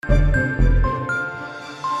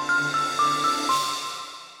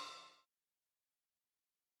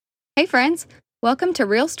Hey friends, welcome to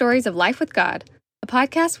Real Stories of Life with God, a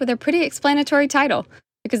podcast with a pretty explanatory title,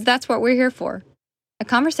 because that's what we're here for. A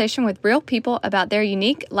conversation with real people about their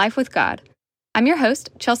unique life with God. I'm your host,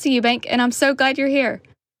 Chelsea Eubank, and I'm so glad you're here.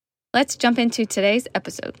 Let's jump into today's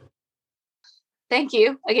episode. Thank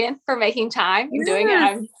you again for making time and doing it.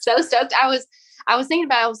 I'm so stoked. I was thinking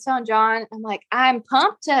about it. I was telling John, I'm like, I'm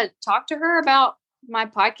pumped to talk to her about my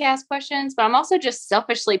podcast questions, but I'm also just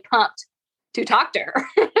selfishly pumped to talk to her.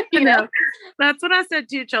 you know? That's what I said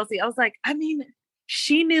too, Chelsea. I was like,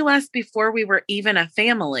 she knew us before we were even a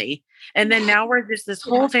family. And then now we're just this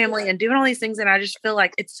whole family and doing all these things. And I just feel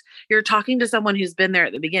like you're talking to someone who's been there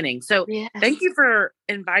at the beginning. So Thank you for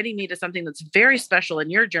inviting me to something that's very special in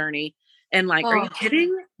your journey. And are you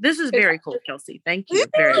kidding? This is very cool, Chelsea. Thank you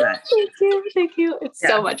very much. Thank you. It's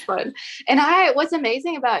so much fun. And what's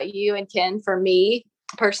amazing about you and Ken for me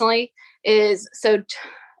personally is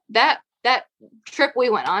that trip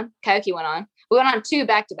we went on, Coyote went on, we went on 2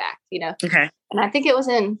 back-to-back, Okay. And I think it was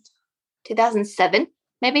in 2007,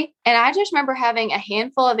 maybe. And I just remember having a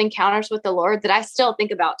handful of encounters with the Lord that I still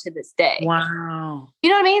think about to this day. Wow.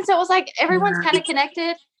 You know what I mean? So it was like everyone's kind of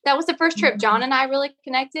connected. That was the first trip John and I really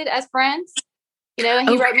connected as friends. And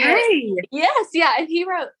he wrote me. And he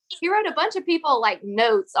wrote a bunch of people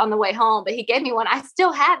notes on the way home, but he gave me one. I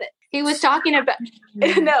still have it. He was talking about,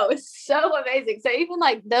 no, it's so amazing. So even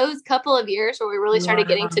those couple of years where we really started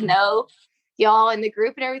getting to know y'all and the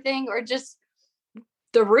group and everything, or just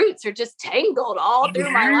the roots are just tangled all through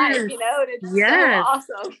my life, and it's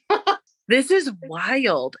so awesome. This is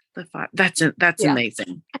wild. That's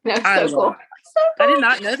amazing. No, so cool. I did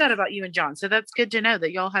not know that about you and John. So that's good to know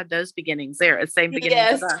that y'all had those beginnings there. Same beginnings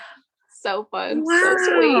as us. So fun. Wow. So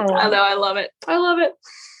sweet. I know. I love it.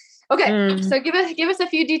 Okay. So give us a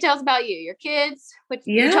few details about you, your kids, which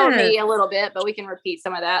you told me a little bit, but we can repeat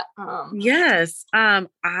some of that. Yes.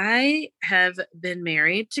 I have been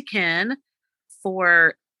married to Ken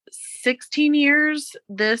for 16 years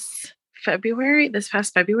this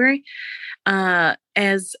past February.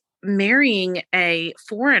 As marrying a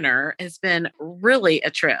foreigner has been really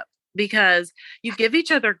a trip because you give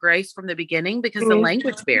each other grace from the beginning because the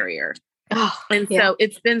language barrier. So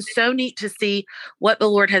it's been so neat to see what the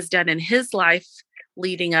Lord has done in his life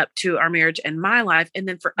leading up to our marriage and my life. And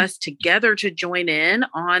then for us together to join in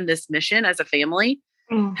on this mission as a family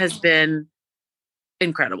has been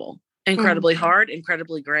incredible, incredibly hard,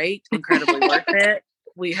 incredibly great, incredibly worth it.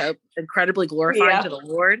 We hope incredibly glorifying to the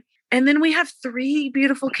Lord. And then we have 3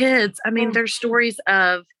 beautiful kids. Their stories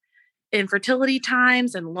of infertility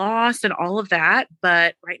times and loss and all of that.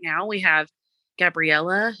 But right now we have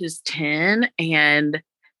Gabriella, who's 10 and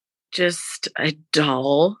just a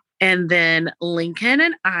doll. And then Lincoln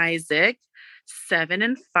and Isaac, 7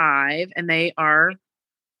 and 5. And they are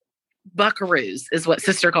buckaroos is what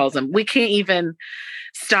sister calls them. We can't even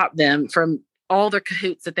stop them from all the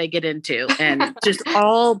cahoots that they get into, and just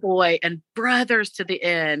all boy and brothers to the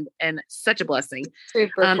end, and such a blessing. Super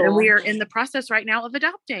cool. And we are in the process right now of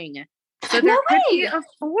adopting. So there could be a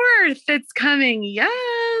 4th that's coming. Yes.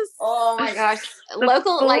 Oh my gosh.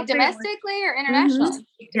 Local, domestically or internationally?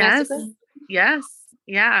 Yes.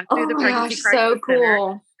 Yeah. Through the Pregnancy Crisis so cool.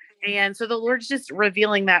 Center. And so the Lord's just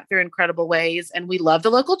revealing that through incredible ways. And we love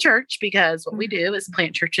the local church because what we do is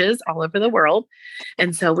plant churches all over the world.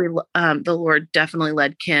 And so the Lord definitely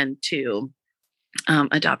led Ken to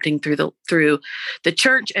adopting through the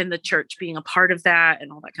church, and the church being a part of that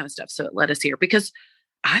and all that kind of stuff. So it led us here because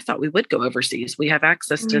I thought we would go overseas. We have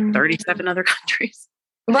access to 37 other countries.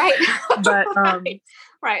 Right. But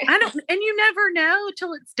right. and you never know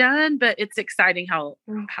till it's done, but it's exciting how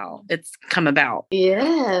it's come about.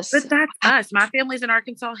 Yes. But that's us. My family's in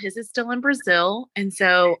Arkansas. His is still in Brazil. And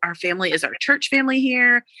so our family is our church family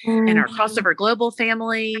here and our crossover global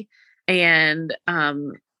family. And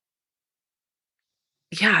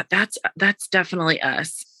that's definitely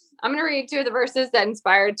us. I'm going to read 2 of the verses that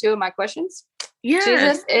inspired 2 of my questions. Yes.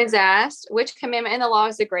 Jesus is asked, which commandment in the law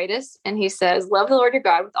is the greatest? And he says, love the Lord your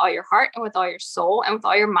God with all your heart and with all your soul and with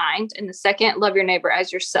all your mind. And the second, love your neighbor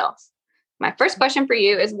as yourself. My first question for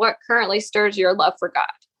you is, what currently stirs your love for God?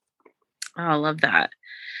 Oh, I love that.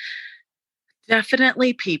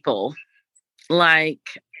 Definitely people. I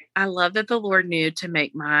love that the Lord knew to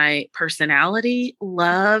make my personality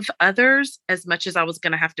love others as much as I was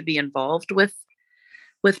going to have to be involved with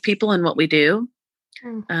people and what we do.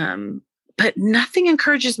 But nothing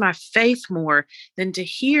encourages my faith more than to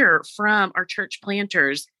hear from our church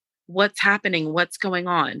planters what's happening, what's going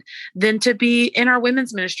on, than to be in our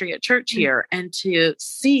women's ministry at church here and to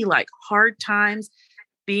see hard times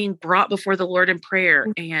being brought before the Lord in prayer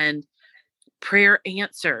and prayer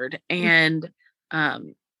answered, and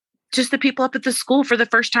just the people up at the school for the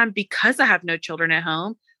first time, because I have no children at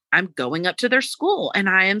home, I'm going up to their school and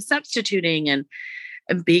I am substituting and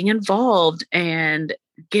being involved and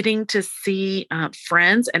getting to see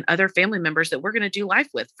friends and other family members that we're going to do life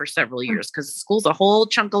with for several years, because school's a whole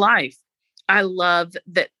chunk of life. I love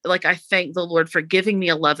that. Like, I thank the Lord for giving me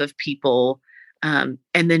a love of people, and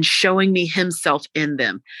then showing me himself in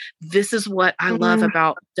them. This is what I love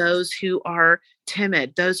about those who are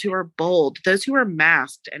timid, those who are bold, those who are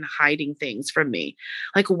masked and hiding things from me.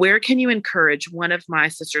 Like, where can you encourage one of my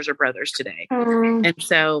sisters or brothers today? And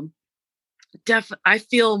so I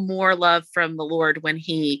feel more love from the Lord when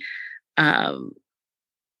he allows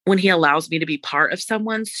me to be part of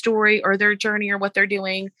someone's story or their journey or what they're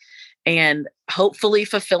doing, and hopefully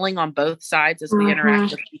fulfilling on both sides as we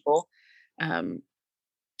interact with people.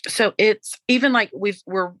 So it's even like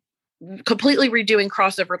we're completely redoing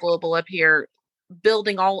Crossover Global up here,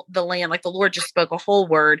 building all the land. Like, the Lord just spoke a whole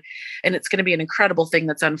word, and it's going to be an incredible thing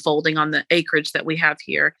that's unfolding on the acreage that we have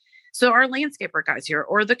here. So our landscaper guys here,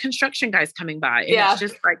 or the construction guys coming by, and it's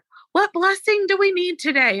just like, what blessing do we need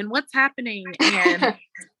today? And what's happening? And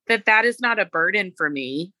that is not a burden for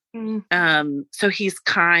me. So he's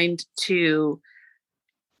kind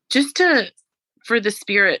for the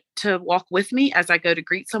Spirit to walk with me as I go to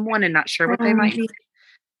greet someone and not sure what they might need.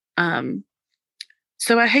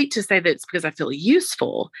 So I hate to say that it's because I feel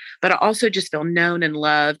useful, but I also just feel known and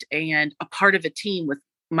loved and a part of a team with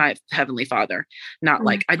my Heavenly Father. Not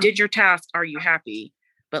like, I did your task, are you happy?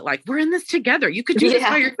 But like, we're in this together. You could do this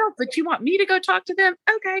by yourself, but you want me to go talk to them?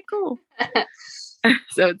 Okay, cool.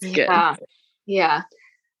 So it's good. Yeah.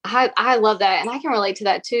 I love that. And I can relate to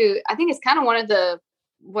that too. I think it's kind of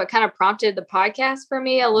what kind of prompted the podcast for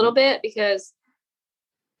me a little bit, because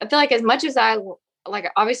I feel like as much as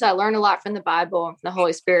obviously I learned a lot from the Bible and from the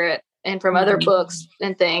Holy Spirit and from other books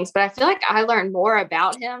and things, but I feel like I learned more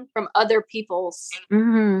about him from other people's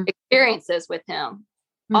experiences with him.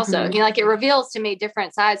 Also, it reveals to me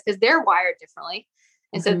different sides, because they're wired differently.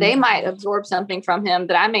 And so they might absorb something from him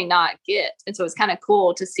that I may not get. And so it's kind of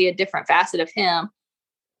cool to see a different facet of him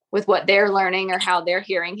with what they're learning or how they're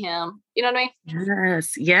hearing him. You know what I mean?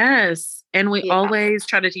 Yes. And we always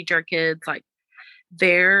try to teach our kids, like,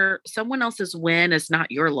 someone else's win is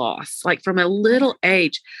not your loss. Like, from a little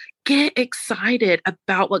age, get excited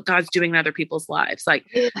about what God's doing in other people's lives. Like,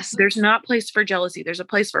 there's not place for jealousy. There's a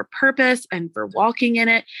place for purpose and for walking in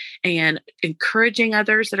it and encouraging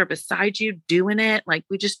others that are beside you doing it. Like,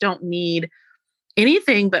 we just don't need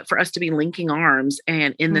anything but for us to be linking arms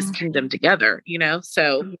and in this kingdom together,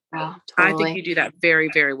 So totally. I think you do that very,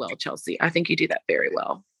 very well, Chelsea. I think you do that very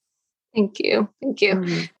well. Thank you.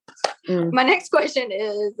 My next question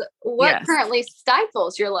is, what currently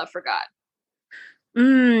stifles your love for God?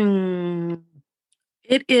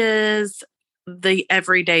 It is the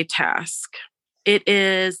everyday task. It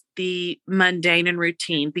is the mundane and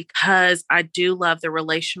routine, because I do love the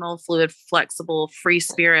relational, fluid, flexible, free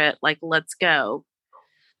spirit. Like, let's go.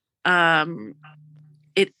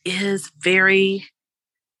 It is very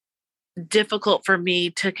difficult for me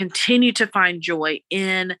to continue to find joy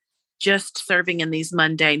in just serving in these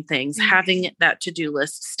mundane things, having that to-do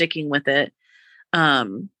list, sticking with it.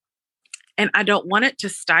 And I don't want it to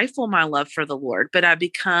stifle my love for the Lord, but I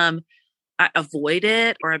avoid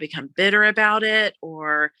it, or I become bitter about it,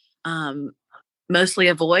 or mostly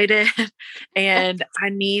avoid it. And I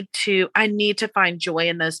need to find joy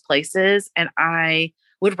in those places. And I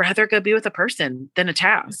would rather go be with a person than a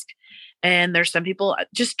task. And there's some people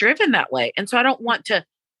just driven that way. And so I don't want to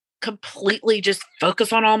completely just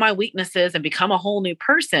focus on all my weaknesses and become a whole new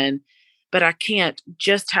person, but I can't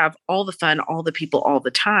just have all the fun, all the people, all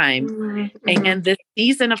the time. And this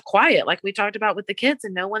season of quiet, like we talked about with the kids,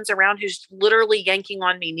 and no one's around who's literally yanking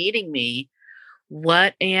on me, needing me.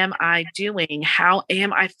 What am I doing? How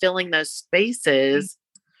am I filling those spaces?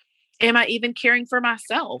 Am I even caring for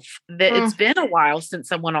myself? That it's been a while since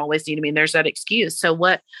someone always needed me, and there's that excuse. So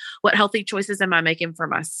what healthy choices am I making for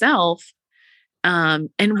myself? I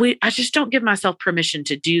just don't give myself permission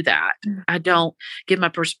to do that. I don't give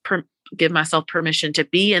myself permission to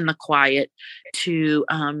be in the quiet, to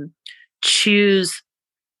choose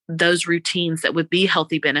those routines that would be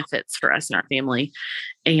healthy benefits for us and our family.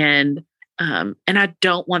 And I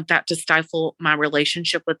don't want that to stifle my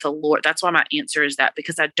relationship with the Lord. That's why my answer is that,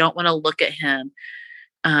 because I don't want to look at him,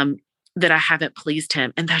 that I haven't pleased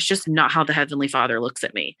him. And that's just not how the Heavenly Father looks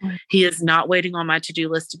at me. He is not waiting on my to-do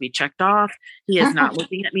list to be checked off. He is not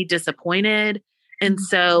looking at me disappointed. And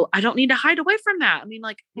so I don't need to hide away from that. I mean,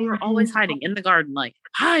 like, we were always hiding in the garden, like,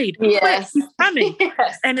 hide, quick, he's coming.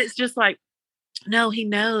 And it's just like, no, he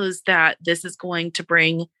knows that this is going to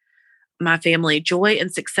bring my family joy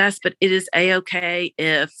and success, but it is a-okay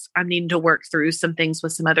if I'm needing to work through some things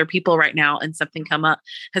with some other people right now and something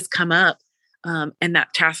has come up. And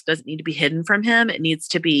that task doesn't need to be hidden from him. It needs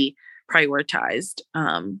to be prioritized.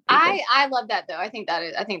 I love that though. I think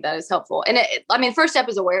that is helpful. And first step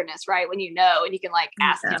is awareness, right? When you know, and you can like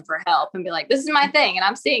ask him for help and be like, this is my thing and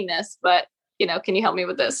I'm seeing this, but can you help me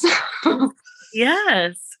with this?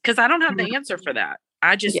 Yes. Cause I don't have the answer for that.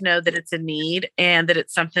 I just know that it's a need and that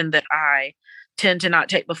it's something that I tend to not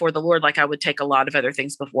take before the Lord. Like I would take a lot of other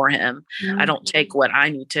things before him. I don't take what I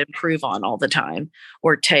need to improve on all the time,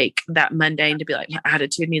 or take that mundane to be like, my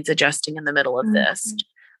attitude needs adjusting in the middle of this.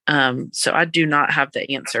 So I do not have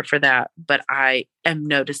the answer for that, but I am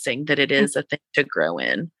noticing that it is a thing to grow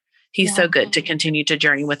in. He's so good to continue to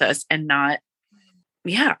journey with us and not,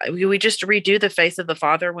 we just redo the face of the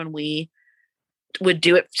Father when we would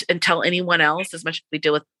do it and tell anyone else as much as we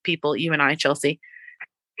deal with people, you and I, Chelsea.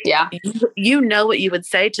 Yeah. You know what you would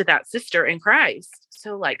say to that sister in Christ.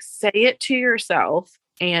 So like say it to yourself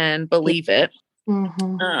and believe it.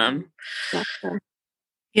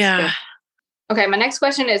 Yeah. Okay. My next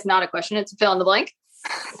question is not a question. It's a fill in the blank.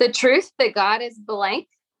 The truth that God is blank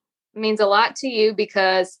means a lot to you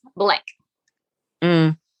because blank.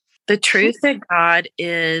 The truth that God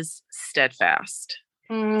is steadfast.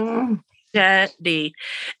 Steady,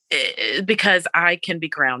 because I can be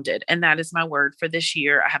grounded. And that is my word for this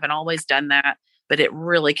year. I haven't always done that, but it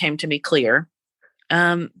really came to me clear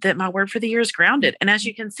that my word for the year is grounded. And as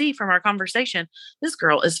you can see from our conversation, this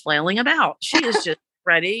girl is flailing about. She is just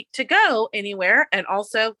ready to go anywhere and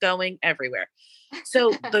also going everywhere.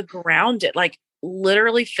 So the grounded, like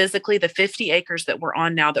literally physically, the 50 acres that we're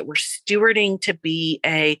on now that we're stewarding to be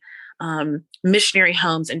a missionary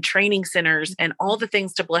homes and training centers and all the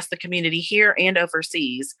things to bless the community here and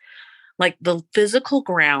overseas, like the physical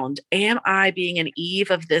ground. Am I being an Eve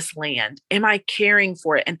of this land? Am I caring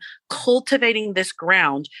for it and cultivating this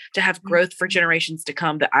ground to have growth for generations to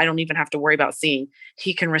come that I don't even have to worry about seeing?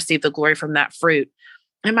 He can receive the glory from that fruit.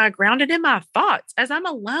 Am I grounded in my thoughts as I'm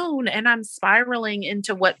alone and I'm spiraling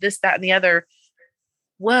into what this, that, and the other?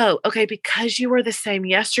 Whoa, okay, because you were the same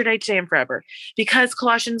yesterday, today, and forever. Because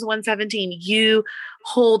Colossians 1:17, you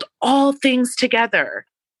hold all things together.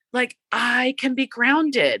 Like I can be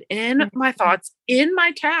grounded in my thoughts, in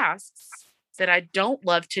my tasks that I don't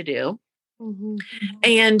love to do,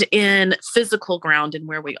 and in physical ground and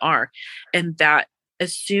where we are. And that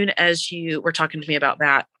as soon as you were talking to me about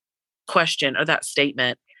that question or that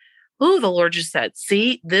statement, the Lord just said,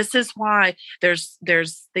 see, this is why there's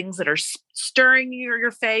things that are stirring your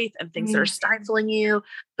faith and things that are stifling you,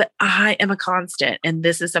 but I am a constant. And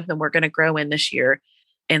this is something we're going to grow in this year.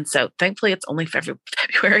 And so thankfully it's only February.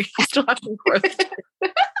 We still have some growth.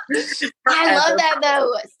 I love that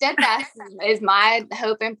though. Steadfast is my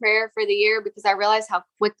hope and prayer for the year, because I realize how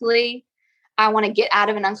quickly I want to get out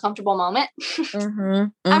of an uncomfortable moment.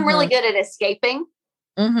 I'm really good at escaping,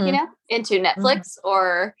 into Netflix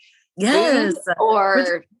or food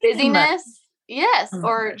or busyness. Yes.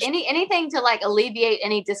 Or anything to like alleviate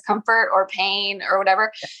any discomfort or pain or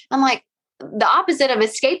whatever. I'm like, the opposite of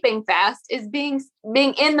escaping fast is being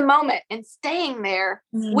in the moment and staying there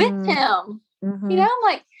with him. I'm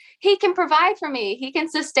like, he can provide for me. He can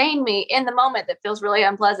sustain me in the moment that feels really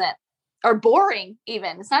unpleasant or boring.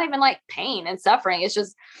 Even it's not even like pain and suffering. It's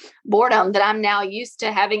just boredom that I'm now used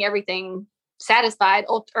to having everything satisfied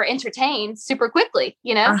or entertained super quickly,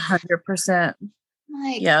 100%.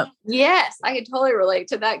 Like, yes, I could totally relate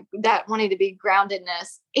to that wanting to be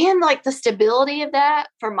groundedness and like the stability of that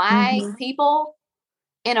for my people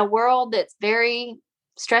in a world that's very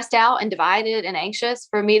stressed out and divided and anxious.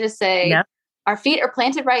 For me to say, our feet are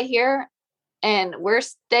planted right here and we're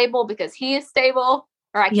stable because he is stable,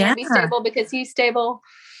 or I can't be stable because he's stable.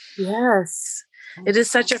 Yes. It is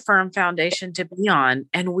such a firm foundation to be on,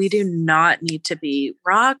 and we do not need to be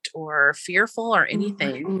rocked or fearful or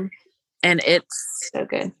anything. And it's so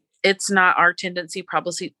good. It's not our tendency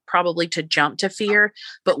probably to jump to fear,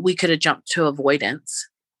 but we could have jumped to avoidance,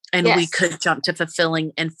 and we could jump to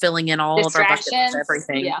fulfilling and filling in all of our buckets of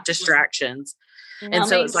everything, distractions. And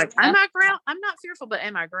so it's like, I'm not fearful, but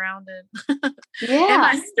am I grounded? Am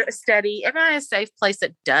I steady? Am I a safe place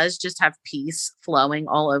that does just have peace flowing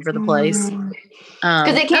all over the place?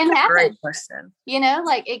 Because it can happen. Great question.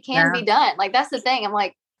 Like it can be done. Like that's the thing. I'm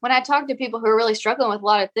like, when I talk to people who are really struggling with a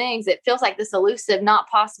lot of things, it feels like this elusive, not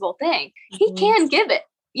possible thing. He can give it.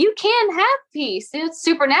 You can have peace. It's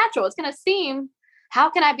supernatural. It's going to seem,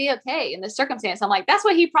 how can I be okay in this circumstance? I'm like, that's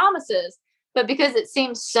what he promises. But because it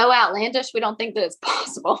seems so outlandish, we don't think that it's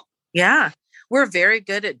possible. Yeah. we're very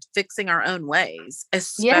good at fixing our own ways,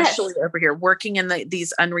 especially over here, working in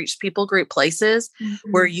these unreached people group places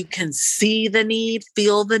where you can see the need,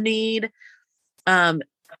 feel the need.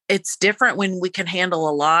 It's different when we can handle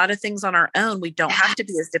a lot of things on our own. We don't have to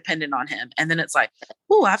be as dependent on him. And then it's like,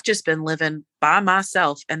 oh, I've just been living by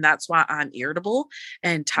myself. And that's why I'm irritable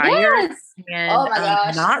and tired and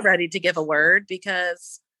I'm not ready to give a word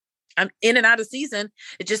because I'm in and out of season.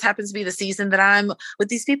 It just happens to be the season that I'm with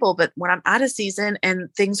these people. But when I'm out of season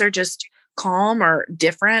and things are just calm or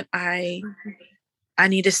different, I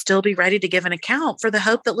need to still be ready to give an account for the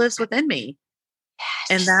hope that lives within me.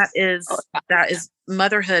 And that is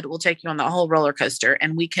motherhood will take you on the whole roller coaster,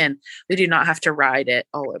 and we do not have to ride it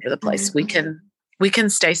all over the place. We can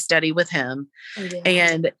stay steady with him.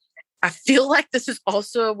 And I feel like this is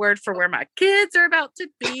also a word for where my kids are about to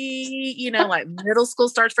be, like middle school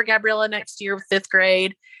starts for Gabriella next year, 5th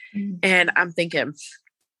grade. And I'm thinking,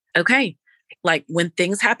 okay, like when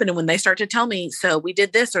things happen and when they start to tell me, so we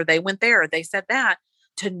did this, or they went there, or they said that,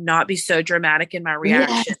 to not be so dramatic in my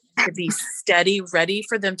reaction, to be steady, ready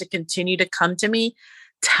for them to continue to come to me,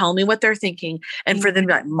 tell me what they're thinking, and for them to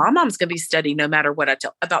be like, my mom's going to be steady no matter what I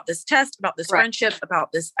tell about this test, about this friendship,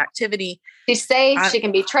 about this activity. She's safe. She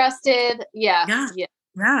can be trusted. Yeah.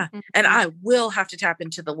 And I will have to tap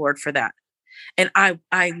into the Lord for that. And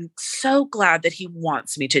I'm so glad that he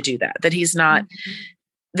wants me to do that, that he's not,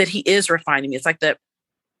 that he is refining me. It's like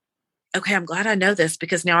okay, I'm glad I know this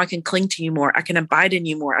because now I can cling to you more. I can abide in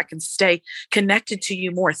you more. I can stay connected to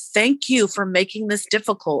you more. Thank you for making this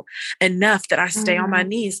difficult enough that I stay on my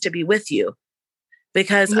knees to be with you,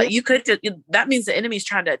 because that means the enemy's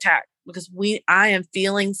trying to attack, because I am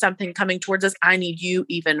feeling something coming towards us. I need you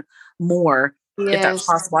even more. If that's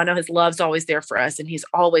possible. I know his love's always there for us and he's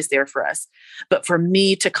always there for us. But for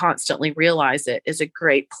me to constantly realize it is a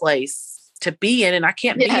great place to be in. And I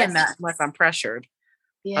can't be in that unless I'm pressured.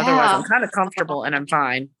 Otherwise, I'm kind of comfortable and I'm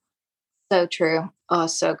fine. So true. Oh,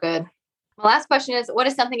 so good. My last question is, what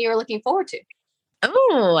is something you were looking forward to?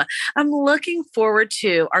 Oh, I'm looking forward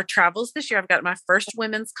to our travels this year. I've got my first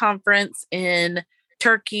women's conference in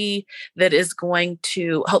Turkey that is going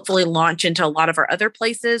to hopefully launch into a lot of our other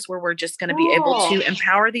places where we're just going to be able to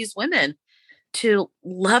empower these women to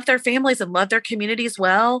love their families and love their communities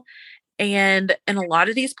well. And in a lot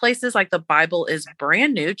of these places, like the Bible is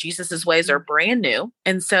brand new. Jesus's ways are brand new.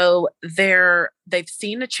 And so they've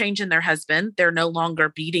seen a change in their husband. They're no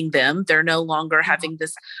longer beating them. They're no longer having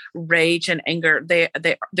this rage and anger.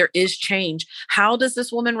 There is change. How does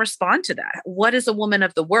this woman respond to that? What is a woman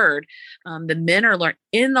of the word? The men are learning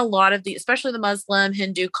in a lot of especially the Muslim,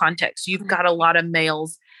 Hindu context. You've got a lot of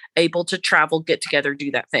males able to travel, get together,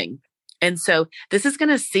 do that thing. And so this is going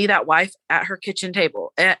to see that wife at her kitchen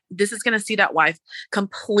table. This is going to see that wife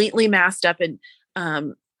completely masked up in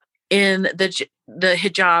the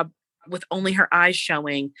hijab with only her eyes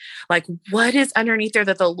showing. Like, what is underneath there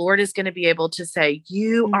that the Lord is going to be able to say,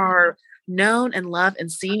 you are known and loved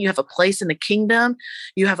and seen. You have a place in the kingdom.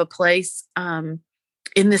 You have a place in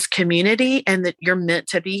this community, and that you're meant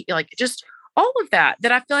to be, like, just all of that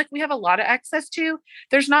I feel like we have a lot of access to.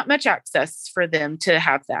 There's not much access for them to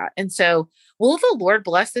have that. And so will the Lord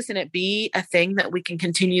bless this and it be a thing that we can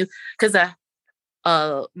continue? Because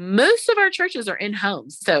most of our churches are in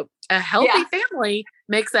homes. So a healthy family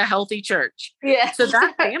makes a healthy church. Yeah. So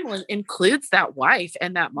that family includes that wife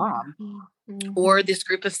and that mom or this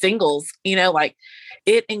group of singles, like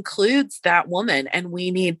it includes that woman. And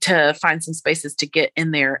we need to find some spaces to get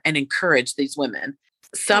in there and encourage these women.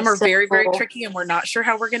 Some are very, very tricky, and we're not sure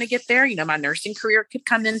how we're going to get there. My nursing career could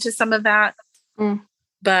come into some of that.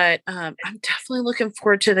 But I'm definitely looking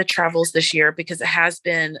forward to the travels this year because it has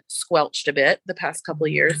been squelched a bit the past couple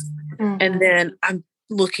of years. And then I'm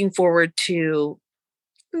looking forward to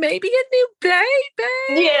maybe a new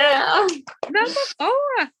baby. Yeah. Number 4.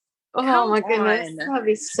 Oh my goodness. That would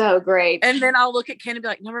be so great. And then I'll look at Ken and be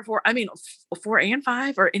like, number 4, 4 and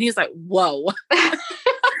 5. And he's like, whoa.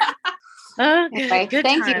 Anyway,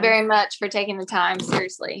 thank you very much for taking the time.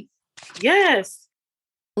 Seriously. Yes.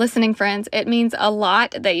 Listening friends, it means a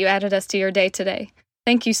lot that you added us to your day today.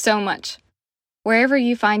 Thank you so much. Wherever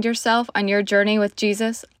you find yourself on your journey with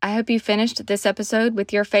Jesus, I hope you finished this episode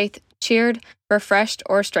with your faith cheered, refreshed,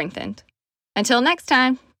 or strengthened. Until next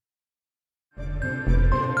time.